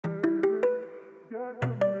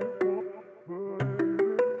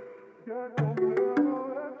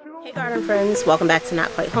Hey garden friends, welcome back to Not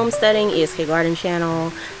Quite Homesteading, ESK Garden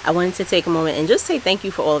channel. I wanted to take a moment and just say thank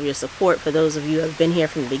you for all of your support. For those of you who have been here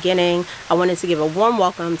from the beginning, I wanted to give a warm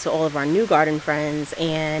welcome to all of our new garden friends,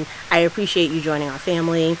 and I appreciate you joining our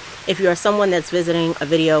family. If you are someone that's visiting a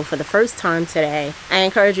video for the first time today, I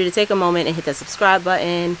encourage you to take a moment and hit the subscribe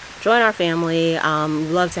button, join our family.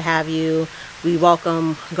 We'd love to have you. We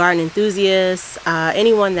welcome garden enthusiasts,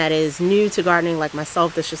 anyone that is new to gardening like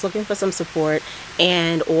myself that's just looking for some support,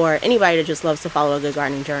 and or anybody that just loves to follow a good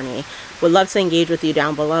gardening journey. Would love to engage with you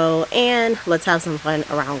down below, and let's have some fun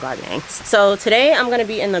around gardening. So today I'm going to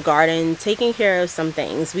be in the garden taking care of some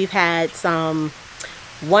things. We've had some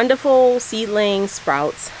wonderful seedling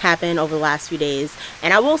sprouts happen over the last few days,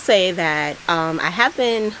 and I will say that I have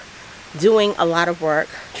been doing a lot of work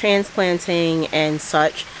transplanting and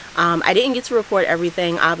such. I didn't get to record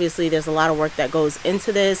everything. Obviously there's a lot of work that goes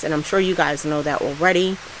into this, and I'm sure you guys know that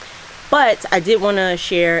already, but I did want to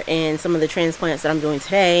share in some of the transplants that I'm doing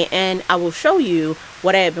today, and I will show you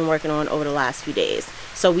what I have been working on over the last few days.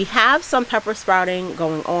 So we have some pepper sprouting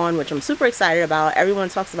going on, which I'm super excited about. Everyone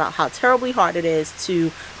talks about how terribly hard it is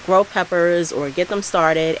to grow peppers or get them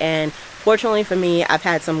started, and fortunately for me, I've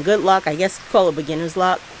had some good luck. I guess call it beginner's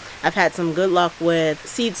luck. I've had some good luck with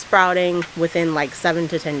seed sprouting within like 7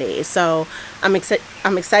 to 10 days. So I'm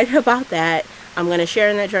excited about that. I'm going to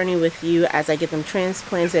share in that journey with you as I get them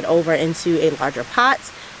transplanted over into a larger pot,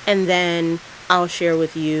 and then I'll share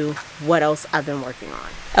with you what else I've been working on.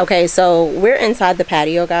 Okay, so we're inside the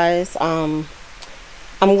patio, guys. I'm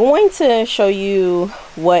going to show you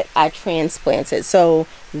what I transplanted. So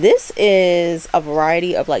this is a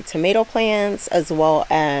variety of like tomato plants as well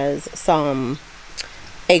as some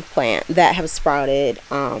eggplant that have sprouted.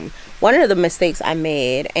 One of the mistakes I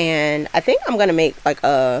made, and I think I'm gonna make like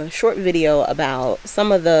a short video about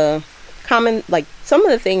some of the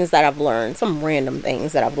things that I've learned, some random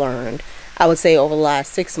things that I've learned, I would say over the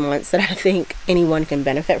last 6 months, that I think anyone can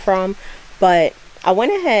benefit from. But I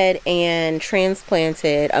went ahead and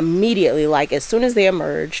transplanted immediately, like as soon as they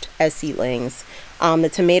emerged as seedlings, the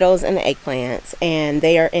tomatoes and the eggplants, and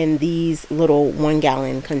they are in these little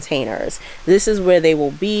 1-gallon containers. This is where they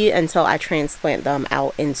will be until I transplant them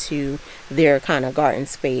out into their kind of garden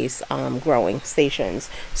space growing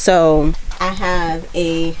stations. So I have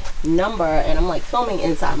a number, and I'm like filming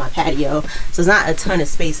inside my patio, so there's not a ton of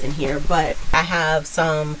space in here, but I have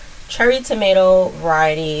some cherry tomato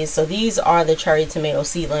varieties. So these are the cherry tomato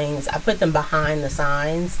seedlings. I put them behind the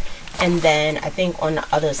signs, and then I think on the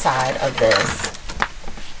other side of this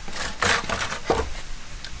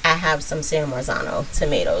I have some San Marzano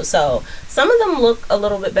tomatoes. So some of them look a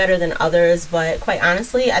little bit better than others, but quite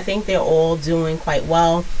honestly I think they're all doing quite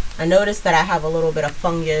well. I noticed that I have a little bit of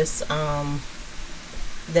fungus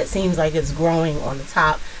that seems like it's growing on the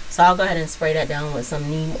top, so I'll go ahead and spray that down with some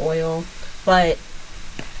neem oil. But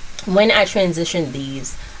when I transitioned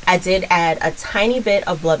these, I did add a tiny bit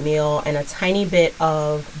of blood meal and a tiny bit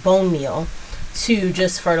of bone meal to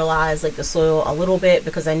just fertilize like the soil a little bit,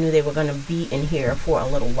 because I knew they were going to be in here for a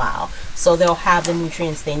little while, so they'll have the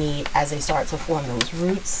nutrients they need as they start to form those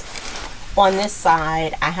roots. On this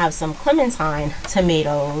side I have some clementine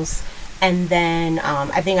tomatoes, and then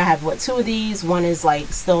I think I have 2 of these. One is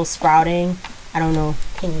like still sprouting. I don't know,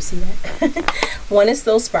 can you see that? One is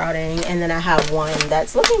still sprouting, and then I have one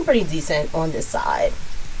that's looking pretty decent on this side.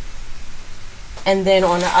 And then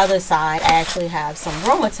on the other side I actually have some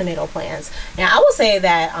Roma tomato plants. Now I will say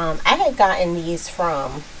that I had gotten these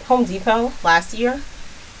from Home Depot last year.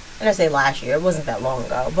 And I say last year, it wasn't that long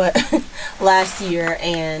ago, but last year,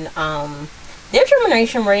 and their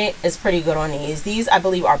germination rate is pretty good on these. These I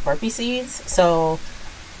believe are burpee seeds, so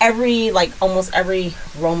almost every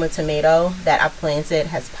Roma tomato that I planted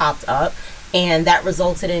has popped up, and that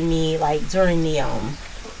resulted in me like during the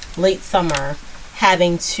late summer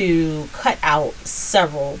having to cut out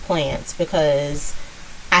several plants because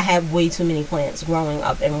I had way too many plants growing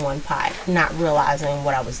up in one pot, not realizing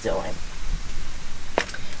what I was doing.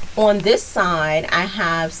 On this side I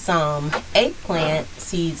have some eggplant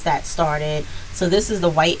seeds that started. So this is the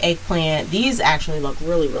white eggplant. These actually look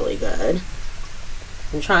really, really good.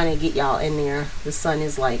 I'm trying to get y'all in there. The sun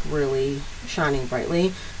is like really shining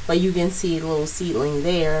brightly, but you can see the little seedling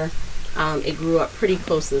there. It grew up pretty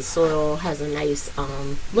close to the soil, has a nice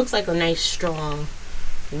looks like a nice strong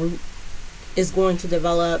root is going to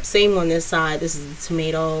develop. Same on this side. This is the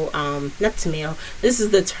tomato, not tomato, this is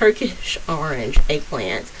the Turkish orange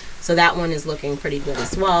eggplant, so that one is looking pretty good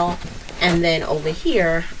as well. And then over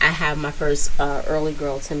here I have my first early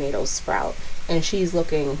girl tomato sprout, and she's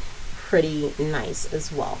looking pretty nice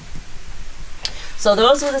as well. So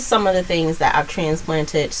those are some of the things that I've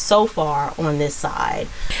transplanted so far on this side.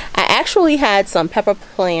 I actually had some pepper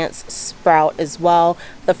plants sprout as well.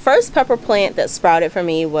 The first pepper plant that sprouted for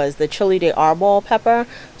me was the chili de arbol pepper.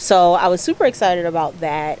 So I was super excited about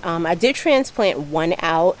that. I did transplant one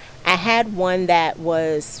out. I had one that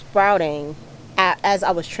was sprouting as I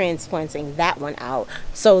was transplanting that one out.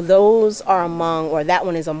 So those are among, or that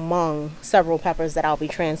one is among several peppers that I'll be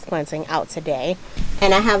transplanting out today.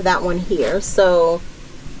 And I have that one here. So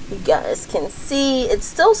you guys can see it's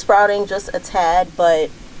still sprouting just a tad, but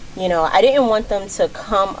you know, I didn't want them to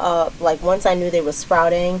come up, like once I knew they were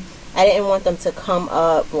sprouting, I didn't want them to come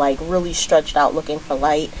up like really stretched out looking for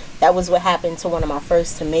light. That was what happened to one of my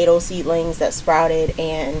first tomato seedlings that sprouted,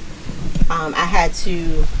 and I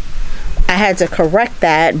had to correct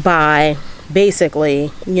that by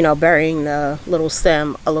basically, you know, burying the little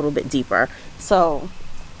stem a little bit deeper. So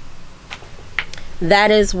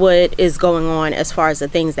that is what is going on as far as the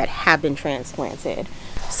things that have been transplanted.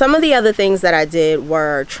 Some of the other things that I did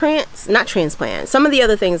were some of the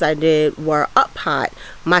other things I did were up pot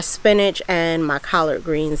my spinach and my collard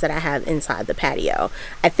greens that I have inside the patio.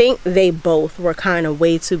 I think they both were kind of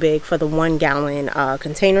way too big for the 1 gallon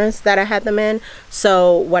containers that I had them in.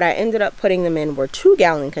 So what I ended up putting them in were 2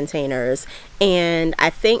 gallon containers, and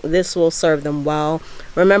I think this will serve them well.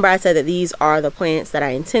 Remember, I said that these are the plants that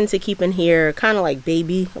I intend to keep in here, kind of like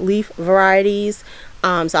baby leaf varieties.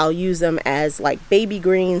 So I'll use them as like baby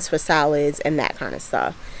greens for salads and that kind of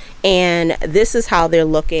stuff. And this is how they're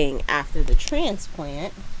looking after the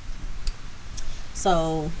transplant.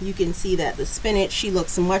 So you can see that the spinach, she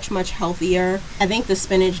looks much healthier. I think the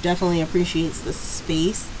spinach definitely appreciates the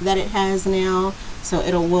space that it has now. So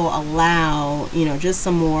it will allow, you know, just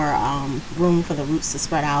some more room for the roots to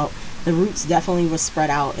spread out. The roots definitely were spread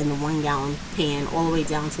out in the 1 gallon pan all the way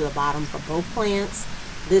down to the bottom for both plants.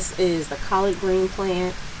 This is the collard green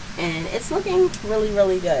plant, and it's looking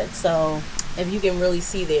really good. So if you can really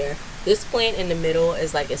see there, this plant in the middle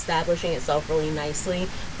is like establishing itself really nicely.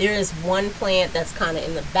 There is one plant that's kind of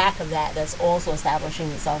in the back of that that's also establishing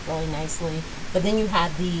itself really nicely. But then you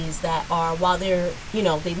have these that are, while they're, you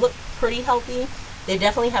know, they look pretty healthy, they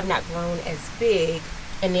definitely have not grown as big.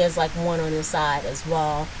 And there's like one on this side as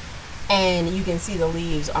well. And you can see the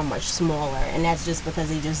leaves are much smaller, and that's just because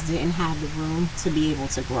they just didn't have the room to be able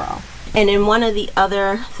to grow. And then one of the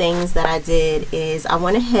other things that I did is I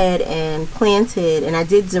went ahead and planted, and I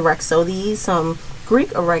did direct sow these, some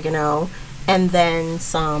Greek oregano and then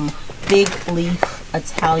some big leaf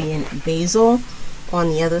Italian basil on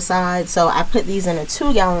the other side. So I put these in a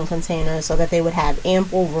 2 gallon container so that they would have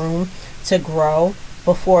ample room to grow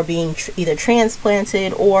before being either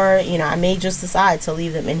transplanted, or, you know, I may just decide to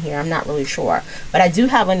leave them in here. I'm not really sure, but I do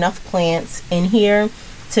have enough plants in here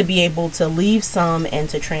to be able to leave some and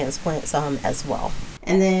to transplant some as well.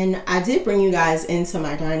 And then I did bring you guys into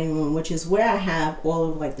my dining room, which is where I have all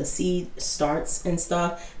of like the seed starts and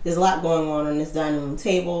stuff. There's a lot going on this dining room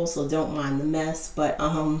table, so don't mind the mess. But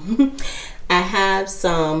I have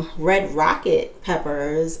some red rocket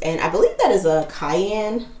peppers, and I believe that is a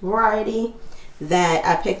cayenne variety that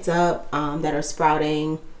I picked up that are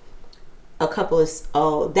sprouting a couple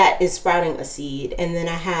of, that is sprouting a seed. And then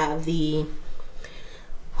I have the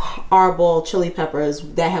arbol chili peppers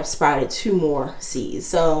that have sprouted 2 more seeds.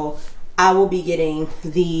 So I will be getting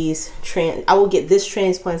these, I will get this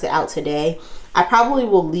transplanted out today. I probably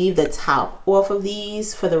will leave the top off of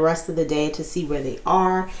these for the rest of the day to see where they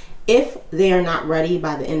are. If they are not ready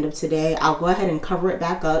by the end of today, I'll go ahead and cover it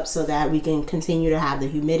back up so that we can continue to have the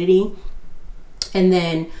humidity. And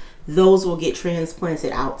then those will get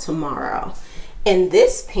transplanted out tomorrow. In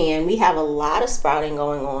this pan, we have a lot of sprouting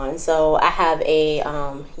going on. So I have a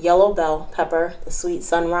yellow bell pepper, the sweet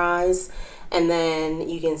sunrise. And then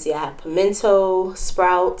you can see I have pimento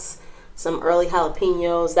sprouts, some early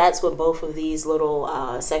jalapenos. That's what both of these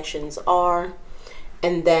little sections are.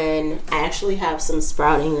 And then I actually have some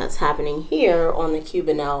sprouting that's happening here on the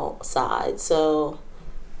cubanelle side. So,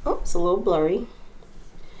 oh, it's a little blurry.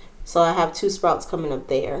 So I have 2 sprouts coming up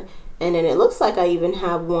there. And then it looks like I even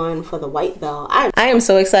have one for the white bell. I am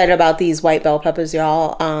so excited about these white bell peppers,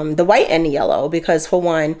 y'all. The white and the yellow, because for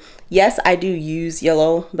one, yes, I do use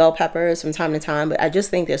yellow bell peppers from time to time, but I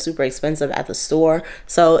just think they're super expensive at the store.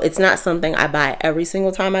 So it's not something I buy every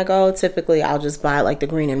single time I go. Typically, I'll just buy like the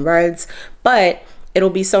green and reds. But it'll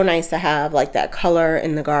be so nice to have like that color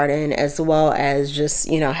in the garden, as well as just,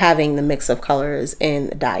 you know, having the mix of colors in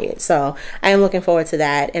the diet. So I am looking forward to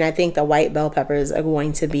that. And I think the white bell peppers are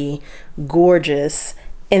going to be gorgeous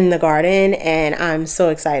in the garden, and I'm so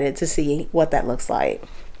excited to see what that looks like.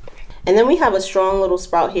 And then we have a strong little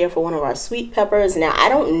sprout here for one of our sweet peppers. Now, I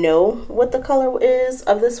don't know what the color is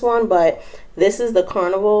of this one, but this is the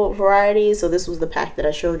carnival variety. So this was the pack that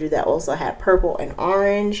I showed you that also had purple and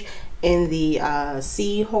orange in the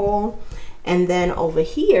seed hole. And then over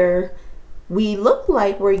here, we look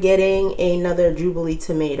like we're getting another Jubilee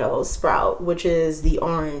tomato sprout, which is the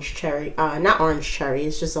orange cherry, not orange cherry,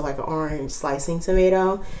 it's just like an orange slicing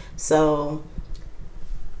tomato. So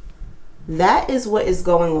that is what is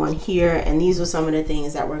going on here, and these are some of the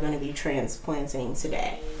things that we're going to be transplanting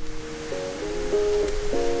today.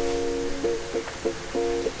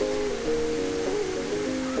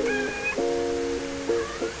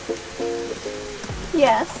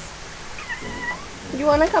 Yes. You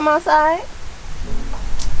want to come outside?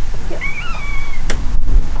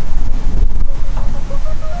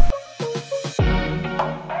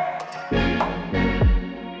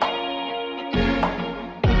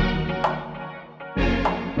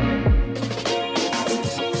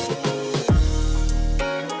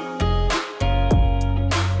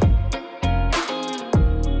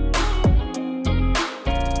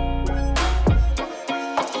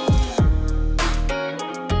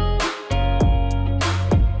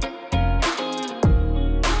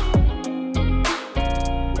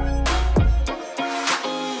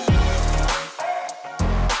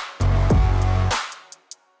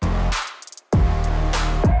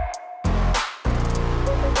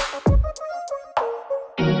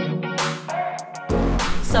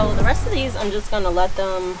 So the rest of these, I'm just gonna let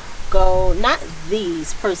them go. Not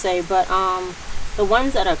these per se, but the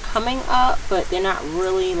ones that are coming up, but they're not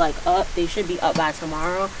really like up. They should be up by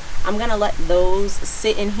tomorrow. I'm gonna let those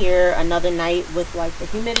sit in here another night with like the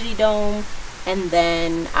humidity dome, and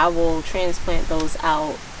then I will transplant those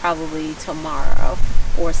out probably tomorrow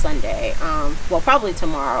or Sunday. Well, probably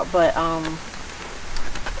tomorrow, but I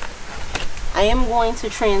am going to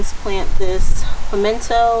transplant this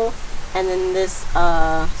pimento and then this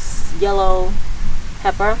yellow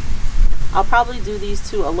pepper. I'll probably do these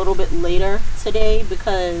two a little bit later today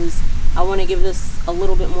because I want to give this a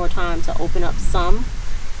little bit more time to open up some,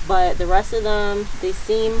 but the rest of them, they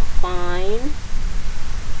seem fine.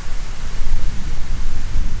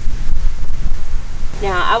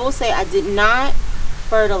 Now I will say I did not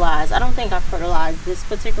fertilize. I don't think I fertilized this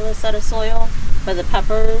particular set of soil for the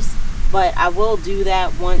peppers, but I will do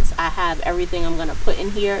that once I have everything I'm going to put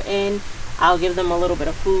in here in. I'll give them a little bit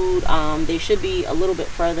of food. They should be a little bit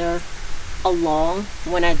further along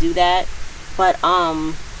when I do that, but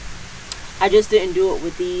I just didn't do it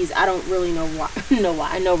with these. I don't really know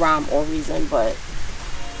why, no rhyme or reason, but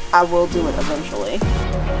I will do it eventually.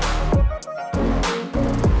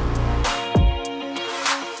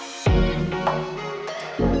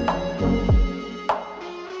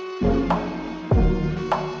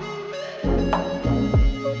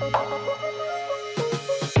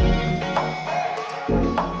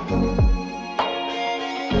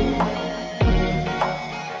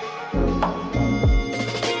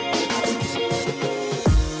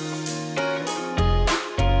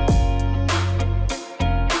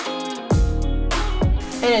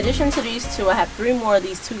 In addition to these two, I have 3 more of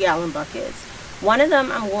these 2-gallon buckets. One of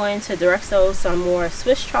them I'm going to direct sow some more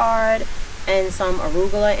Swiss chard and some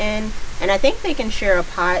arugula in, and I think they can share a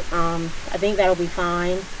pot. I think that'll be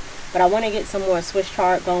fine, but I want to get some more Swiss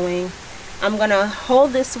chard going. I'm gonna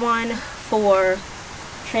hold this one for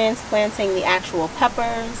transplanting the actual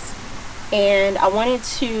peppers, and I wanted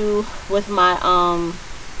to with my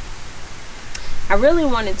I really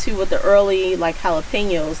wanted to with the early like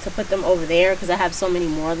jalapenos to put them over there because I have so many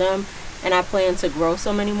more of them and I plan to grow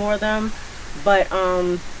so many more of them, but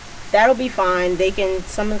that'll be fine. They can,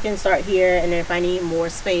 some can start here, and if I need more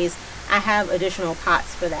space I have additional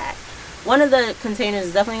pots for that. One of the containers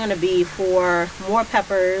is definitely going to be for more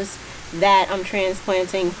peppers that I'm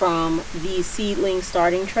transplanting from the seedling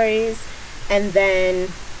starting trays, and then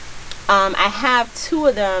I have two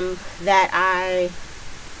of them that I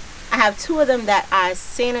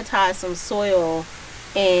sanitized some soil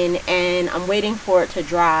in, and I'm waiting for it to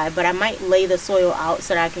dry, but I might lay the soil out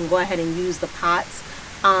so that I can go ahead and use the pots.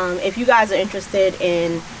 If you guys are interested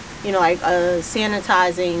in, you know, like a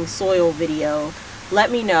sanitizing soil video,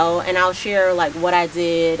 let me know and I'll share like what I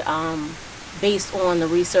did based on the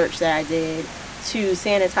research that I did to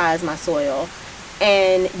sanitize my soil.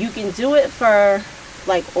 And you can do it for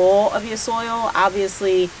like all of your soil.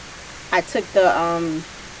 Obviously I took the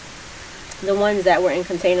ones that were in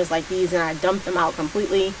containers like these and I dumped them out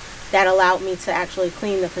completely. That allowed me to actually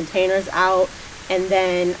clean the containers out and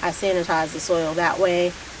then I sanitize the soil that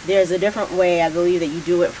way. There's a different way, I believe, that you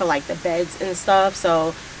do it for like the beds and stuff.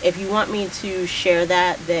 So if you want me to share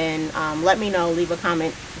that, then let me know, leave a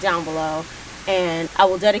comment down below, and I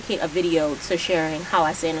will dedicate a video to sharing how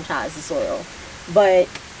I sanitize the soil. But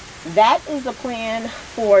that is the plan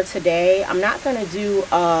for today. I'm not going to do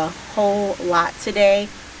a whole lot today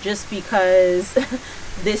just because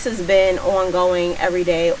this has been ongoing every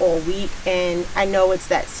day all week, and I know it's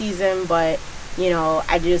that season, but you know,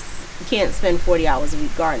 I just can't spend 40 hours a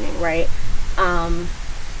week gardening, right? I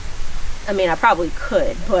mean, I probably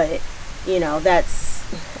could, but you know,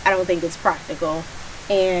 I don't think it's practical,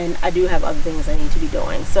 and I do have other things I need to be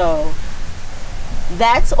doing. So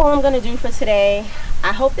that's all I'm going to do for today.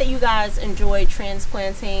 I hope that you guys enjoyed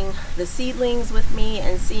transplanting the seedlings with me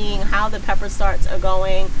and seeing how the pepper starts are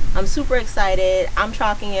going. I'm super excited. I'm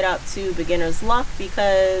chalking it up to beginner's luck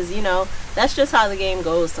because, you know, that's just how the game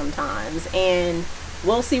goes sometimes. And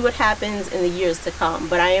we'll see what happens in the years to come.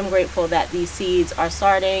 But I am grateful that these seeds are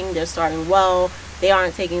starting. They're starting well. They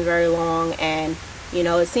aren't taking very long. And, you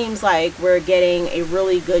know, it seems like we're getting a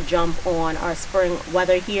really good jump on our spring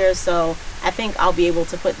weather here. So I think I'll be able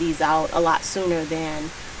to put these out a lot sooner than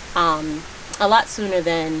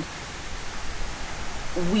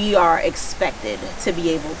we are expected to be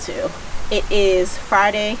able to. It is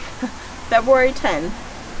Friday, February 10th.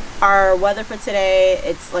 Our weather for today,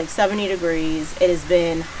 it's like 70 degrees. It has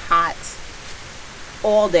been hot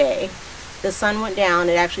all day. The sun went down.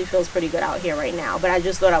 It actually feels pretty good out here right now, but I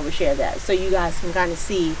just thought I would share that so you guys can kind of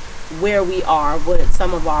see where we are with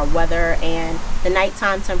some of our weather. And the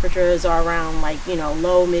nighttime temperatures are around, like, you know,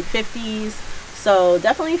 low mid 50s. So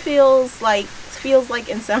definitely feels like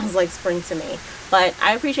and sounds like spring to me. But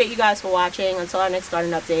I appreciate you guys for watching. Until our next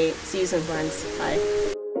garden update, see you soon, friends. Bye.